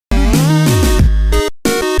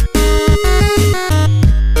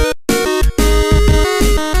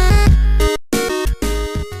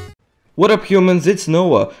What up humans, it's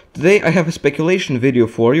Noah. Today I have a speculation video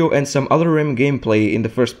for you and some other RIM gameplay in the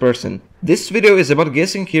first person. This video is about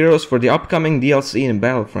guessing heroes for the upcoming DLC in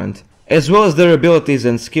Battlefront, as well as their abilities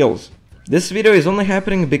and skills. This video is only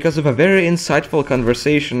happening because of a very insightful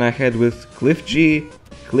conversation I had with Cliffgy,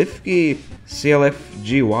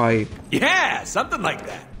 CLFGY. Yeah, something like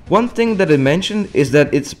that. One thing that I mentioned is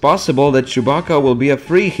that it's possible that Chewbacca will be a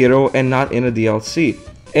free hero and not in a DLC.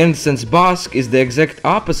 And since Bossk is the exact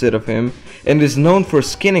opposite of him and is known for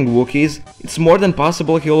skinning Wookiees, it's more than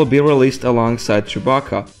possible he will be released alongside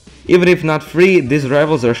Chewbacca. Even if not free, these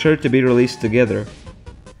rivals are sure to be released together.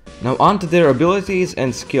 Now on to their abilities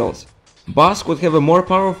and skills. Bossk would have a more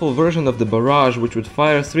powerful version of the barrage which would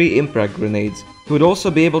fire 3 impact grenades. He would also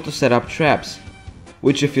be able to set up traps,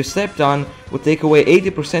 which if you stepped on would take away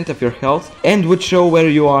 80% of your health and would show where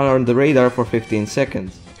you are on the radar for 15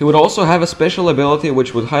 seconds. He would also have a special ability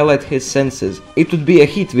which would highlight his senses. It would be a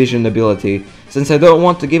heat vision ability, since I don't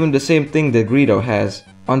want to give him the same thing that Greedo has.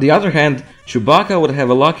 On the other hand, Chewbacca would have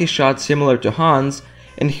a lucky shot similar to Han's,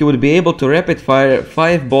 and he would be able to rapid fire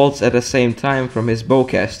 5 bolts at the same time from his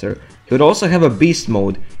bowcaster. He would also have a beast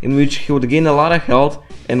mode, in which he would gain a lot of health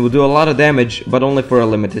and would do a lot of damage, but only for a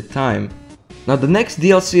limited time. Now the next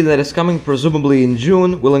DLC that is coming presumably in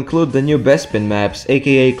June will include the new Bespin maps,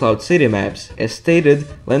 aka Cloud City maps. As stated,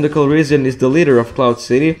 Lando Calrissian is the leader of Cloud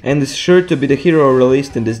City and is sure to be the hero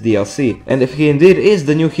released in this DLC. And if he indeed is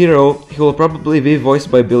the new hero, he will probably be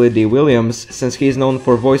voiced by Billy D. Williams, since he is known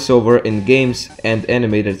for voiceover in games and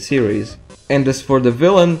animated series. And as for the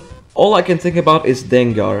villain, all I can think about is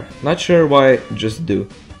Dengar. Not sure why, just do.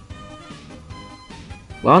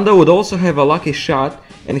 Lando would also have a lucky shot,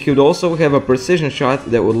 and he would also have a precision shot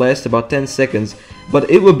that would last about 10 seconds, but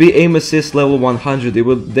it would be aim assist level 100, it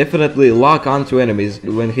would definitely lock onto enemies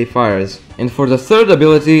when he fires. And for the third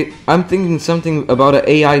ability, I'm thinking something about an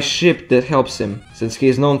AI ship that helps him, since he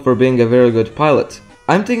is known for being a very good pilot.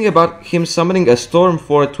 I'm thinking about him summoning a Storm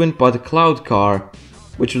 4 twin-pod cloud car,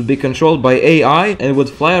 which would be controlled by AI and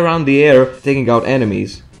would fly around the air taking out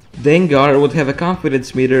enemies. Dengar would have a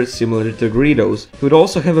confidence meter similar to Greedo's. He would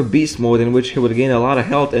also have a beast mode in which he would gain a lot of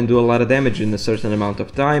health and do a lot of damage in a certain amount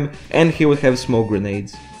of time, and he would have smoke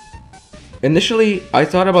grenades. Initially, I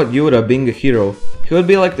thought about Yoda being a hero. He would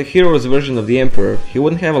be like the hero's version of the Emperor. He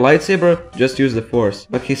wouldn't have a lightsaber, just use the Force.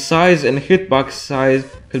 But his size and hitbox size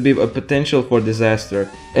could be a potential for disaster.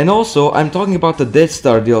 And also, I'm talking about the Death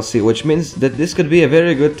Star DLC, which means that this could be a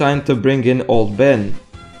very good time to bring in Old Ben.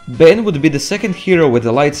 Ben would be the second hero with a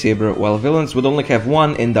lightsaber, while villains would only have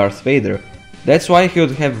one in Darth Vader. That's why he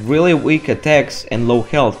would have really weak attacks and low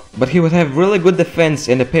health, but he would have really good defense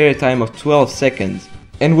and a parry time of 12 seconds,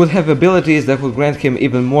 and would have abilities that would grant him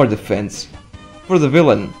even more defense. For the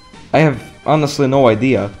villain, I have honestly no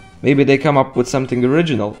idea. Maybe they come up with something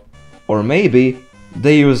original. Or maybe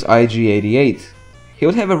they use IG-88. He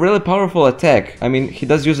would have a really powerful attack. I mean, he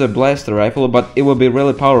does use a blaster rifle, but it would be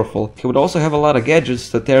really powerful. He would also have a lot of gadgets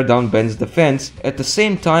to tear down Ben's defense. At the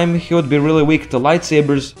same time, he would be really weak to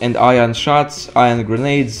lightsabers and ion shots, ion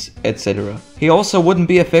grenades, etc. He also wouldn't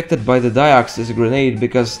be affected by the Dioxys grenade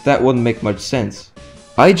because that wouldn't make much sense.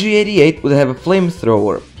 IG-88 would have a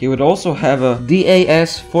flamethrower. He would also have a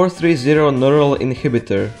DAS-430 neural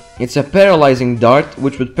inhibitor. It's a paralyzing dart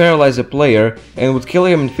which would paralyze a player and would kill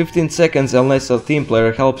him in 15 seconds unless a team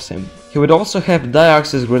player helps him. He would also have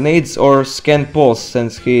Dioxys grenades or scan pulse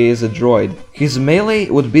since he is a droid. His melee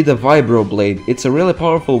would be the Vibro Blade. It's a really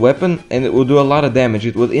powerful weapon and it would do a lot of damage.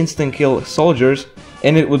 It would instant kill soldiers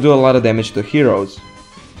and it would do a lot of damage to heroes.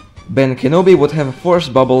 Ben Kenobi would have a force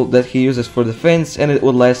bubble that he uses for defense and it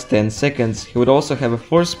would last 10 seconds. He would also have a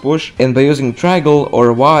force push, and by using triangle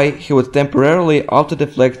or Y, he would temporarily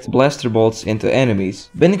auto-deflect blaster bolts into enemies.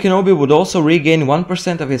 Ben Kenobi would also regain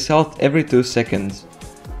 1% of his health every 2 seconds.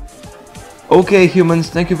 Okay humans,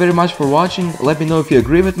 thank you very much for watching. Let me know if you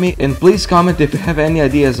agree with me, and please comment if you have any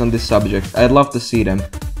ideas on this subject. I'd love to see them.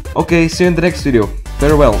 Okay, see you in the next video.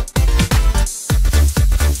 Farewell.